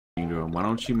to him. Why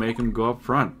don't you make him go up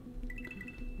front?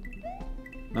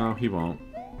 No, he won't.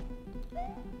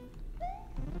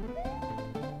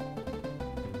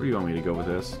 Where do you want me to go with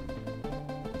this?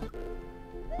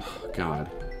 Oh, God.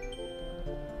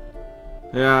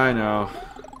 Yeah, I know.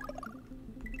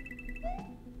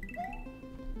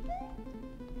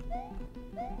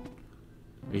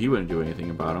 He wouldn't do anything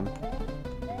about him.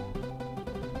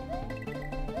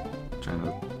 I'm trying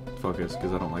to focus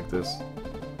because I don't like this.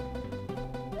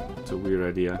 It's a weird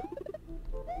idea.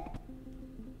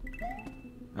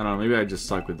 I don't know, maybe I just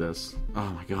suck with this. Oh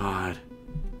my god.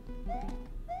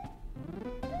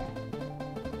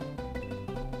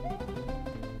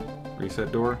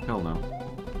 Reset door? Hell no.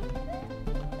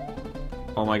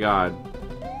 Oh my god.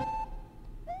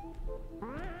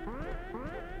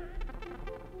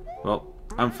 Well,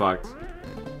 I'm fucked.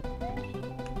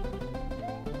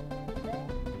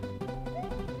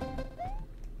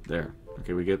 There.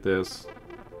 Okay, we get this.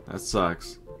 That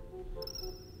sucks.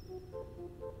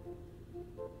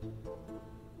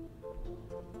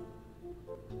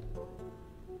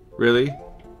 Really?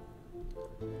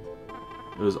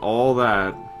 It was all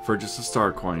that for just a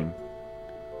star coin.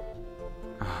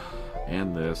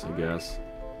 And this, I guess.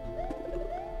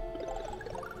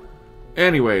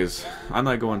 Anyways, I'm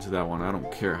not going to that one. I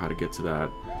don't care how to get to that.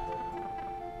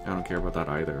 I don't care about that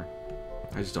either.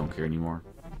 I just don't care anymore.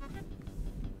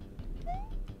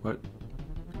 What?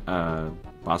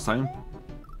 Boss time?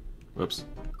 Whoops.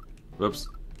 Whoops.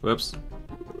 Whoops.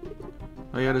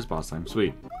 Oh yeah, it is boss time.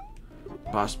 Sweet.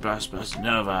 Boss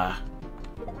Nova.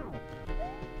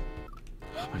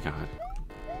 Oh my god.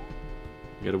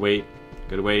 You gotta wait.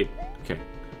 Gotta wait. Okay.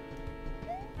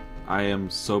 I am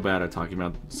so bad at talking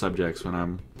about subjects when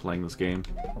I'm playing this game.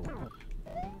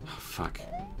 Oh, fuck.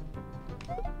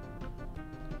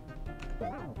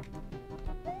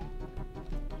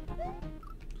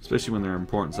 Especially when they're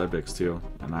important subjects too,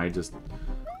 and I just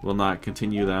will not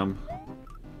continue them.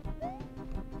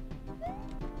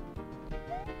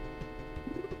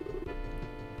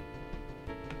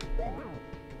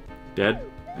 Dead?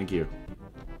 Thank you.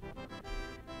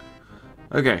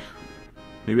 Okay.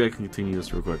 Maybe I can continue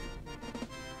this real quick.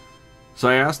 So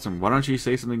I asked him, why don't you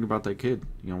say something about that kid?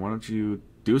 You know, why don't you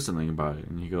do something about it?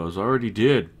 And he goes, I already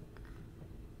did.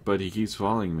 But he keeps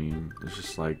following me, and it's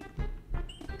just like,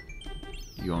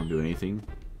 you won't do anything?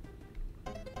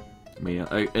 I mean,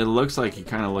 it looks like he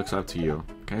kind of looks up to you.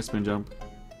 Can I spin jump?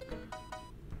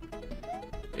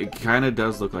 It kind of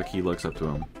does look like he looks up to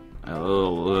him. A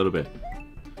little bit.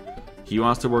 He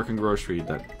wants to work in grocery,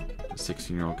 that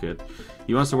 16-year-old kid.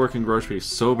 He wants to work in grocery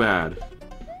so bad.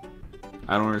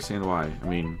 I don't understand why. I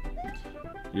mean,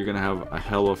 you're gonna have a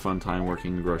hell of a fun time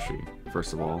working in grocery,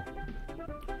 first of all.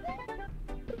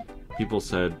 People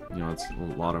said, you know, it's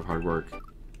a lot of hard work.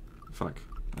 Fuck.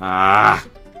 Ah!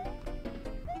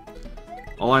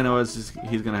 All I know is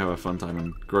he's gonna have a fun time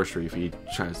in grocery if he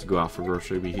tries to go out for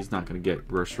grocery, but he's not gonna get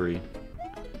grocery.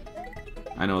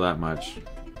 I know that much.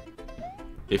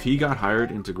 If he got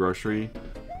hired into grocery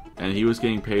and he was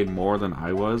getting paid more than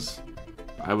I was,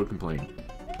 I would complain.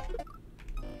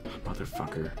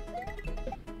 Motherfucker.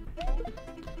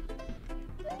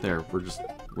 There, we're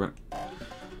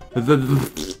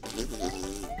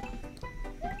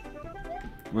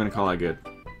gonna call that good.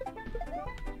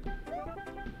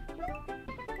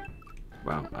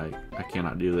 Wow, I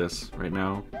cannot do this right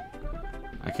now.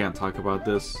 I can't talk about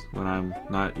this when I'm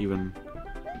not even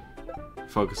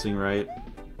focusing right.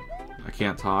 I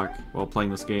can't talk while playing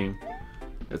this game.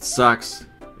 It sucks.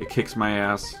 It kicks my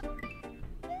ass.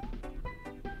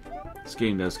 This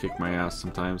game does kick my ass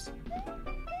sometimes.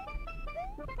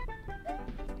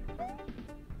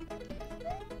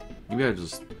 Maybe I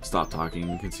just stop talking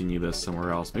and continue this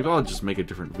somewhere else. Maybe I'll just make a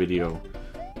different video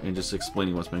and just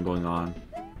explaining what's been going on.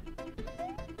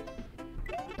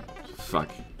 Fuck.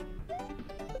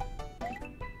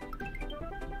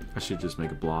 I should just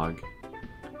make a blog.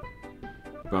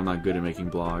 But I'm not good at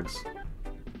making blogs.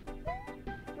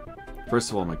 First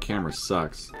of all, my camera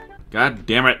sucks. God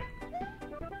damn it!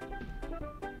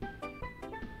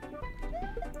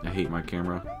 I hate my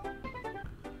camera.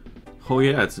 Oh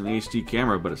yeah, it's an HD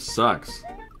camera, but it sucks.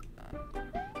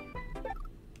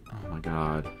 Oh my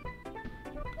god.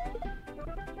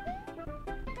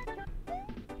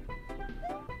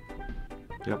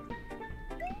 Yep.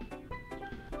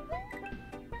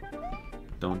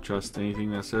 Don't trust anything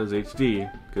that says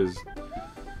HD, because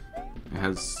it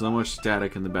has so much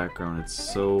static in the background. It's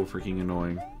so freaking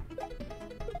annoying.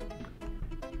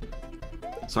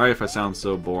 Sorry if I sound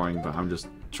so boring, but I'm just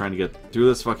trying to get through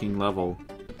this fucking level.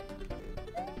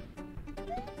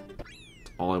 That's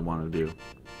all I want to do.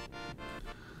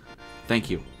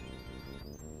 Thank you.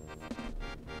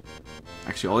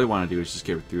 Actually, all I want to do is just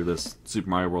get through this Super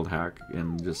Mario World hack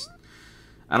and just...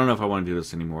 I don't know if I want to do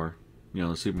this anymore. You know,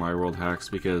 the Super Mario World hacks,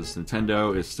 because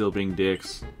Nintendo is still being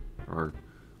dicks. Or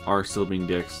are still being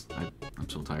dicks. I'm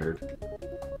so tired.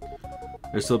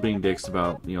 They're still being dicks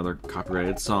about, you know, their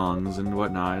copyrighted songs and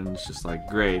whatnot, and it's just like,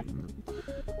 great.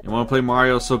 I want to play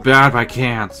Mario so bad, but I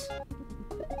can't.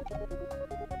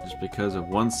 Just because of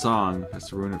one song has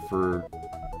to ruin it for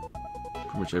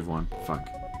pretty much everyone. Fuck.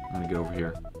 I'm gonna get over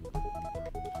here.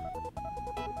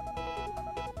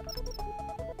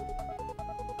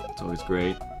 It's always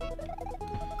great.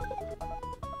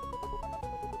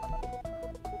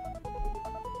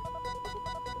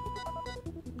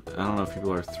 I don't know if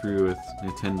people are through with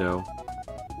Nintendo.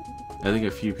 I think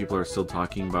a few people are still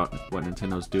talking about what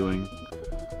Nintendo's doing.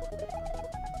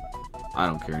 I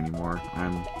don't care anymore.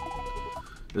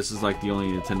 This is like the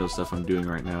only Nintendo stuff I'm doing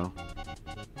right now.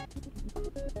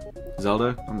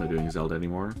 Zelda? I'm not doing Zelda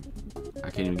anymore.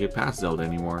 I can't even get past Zelda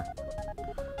anymore.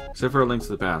 Except for A Link to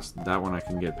the Past. That one I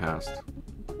can get past.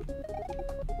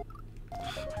 Oh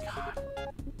my god.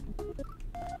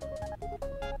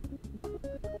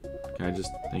 Can I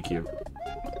just... Thank you.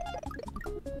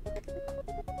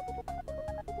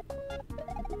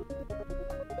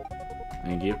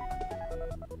 Thank you.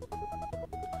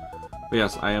 But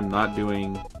yes, I am not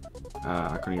doing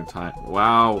Ocarina of Time.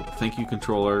 Wow, thank you,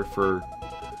 controller, for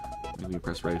making me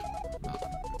press right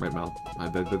mouse.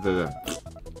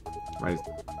 Right.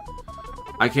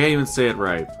 I can't even say it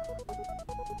right.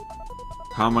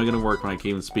 How am I gonna work when I can't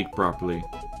even speak properly?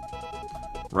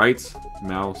 Right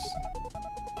mouse.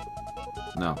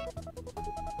 No.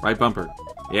 Right bumper.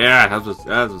 Yeah, that's what's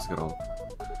good. Oh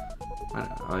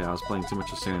yeah, I was playing too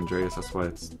much of San Andreas. That's why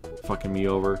it's fucking me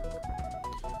over.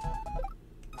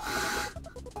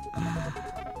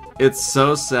 It's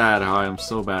so sad how I am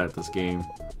so bad at this game.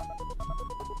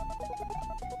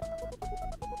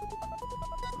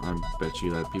 I bet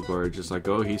you that people are just like,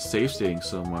 oh, he's safe stating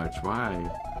so much. Why?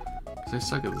 Because I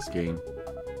suck at this game.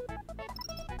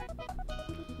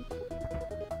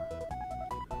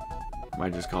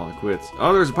 Might just call it quits.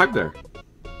 Oh, there's a pipe there.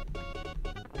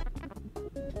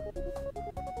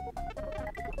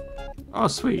 Oh,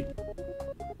 sweet.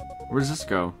 Where does this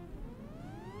go?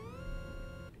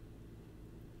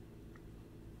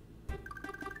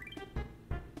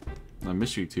 A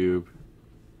mystery tube.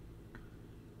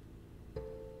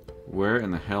 Where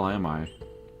in the hell am I?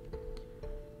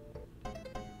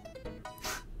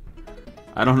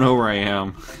 I don't know where I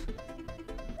am.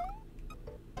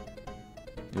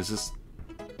 Is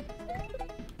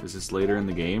this later in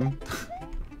the game?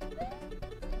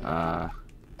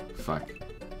 Fuck.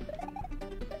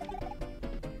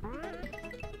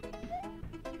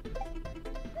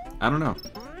 I don't know.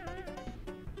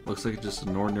 Looks like it's just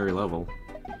an ordinary level.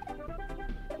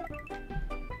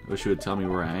 I wish you would tell me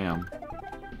where I am.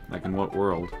 Like in what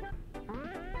world?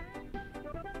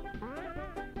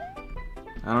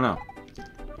 I don't know.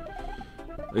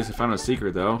 At least I found a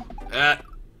secret though.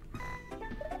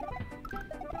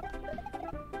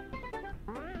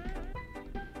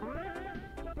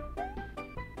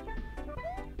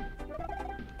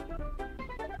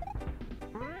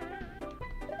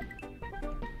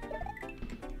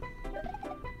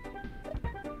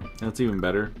 That's even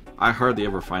better. I hardly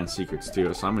ever find secrets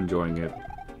too, so I'm enjoying it.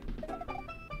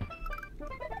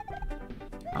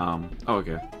 Oh,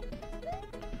 okay.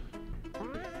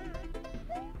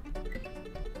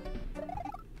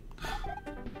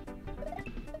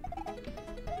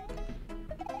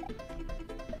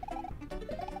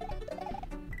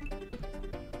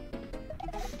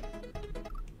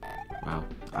 Wow.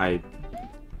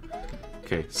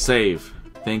 Okay, save.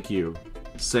 Thank you.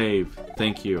 Save.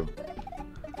 Thank you.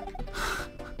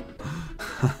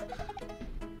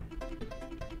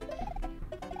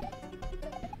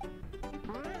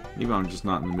 Maybe I'm just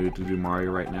not in the mood to do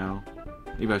Mario right now.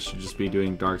 Maybe I should just be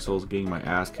doing Dark Souls, getting my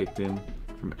ass kicked in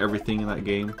from everything in that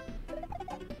game.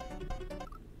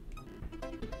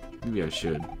 Maybe I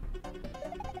should.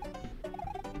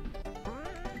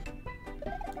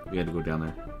 We had to go down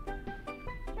there.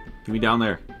 Get me down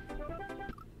there.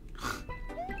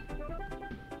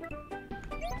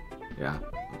 Yeah,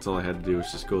 that's all I had to do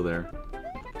was just go there.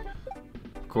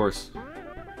 Of course.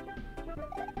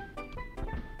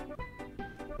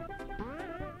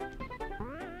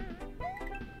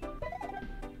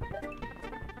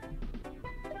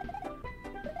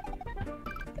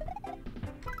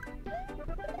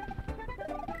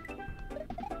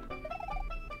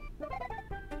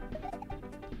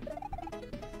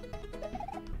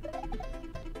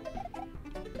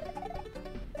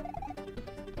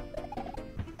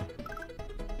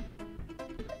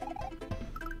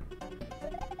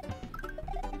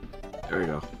 There we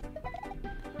go.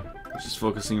 It's just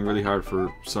focusing really hard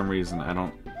for some reason. I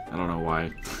don't know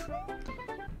why.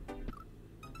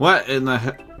 What in the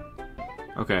heck?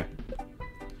 Okay.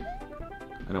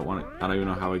 I don't even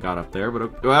know how we got up there, but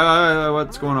okay.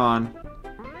 What's going on?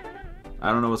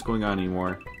 I don't know what's going on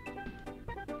anymore.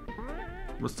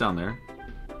 What's down there?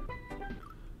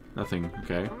 Nothing.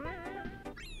 Okay.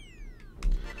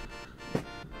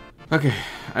 Okay.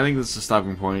 I think this is a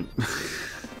stopping point.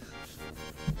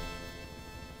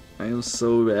 I am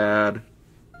so bad.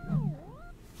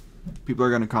 People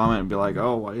are gonna comment and be like,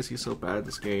 "Oh, why is he so bad at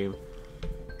this game?"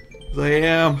 I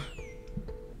am.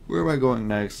 Where am I going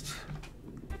next?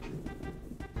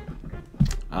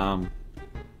 Oh,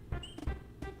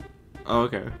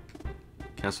 okay.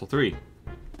 Castle 3.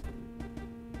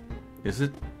 Is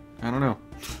it? I don't know.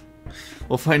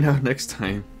 We'll find out next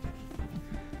time.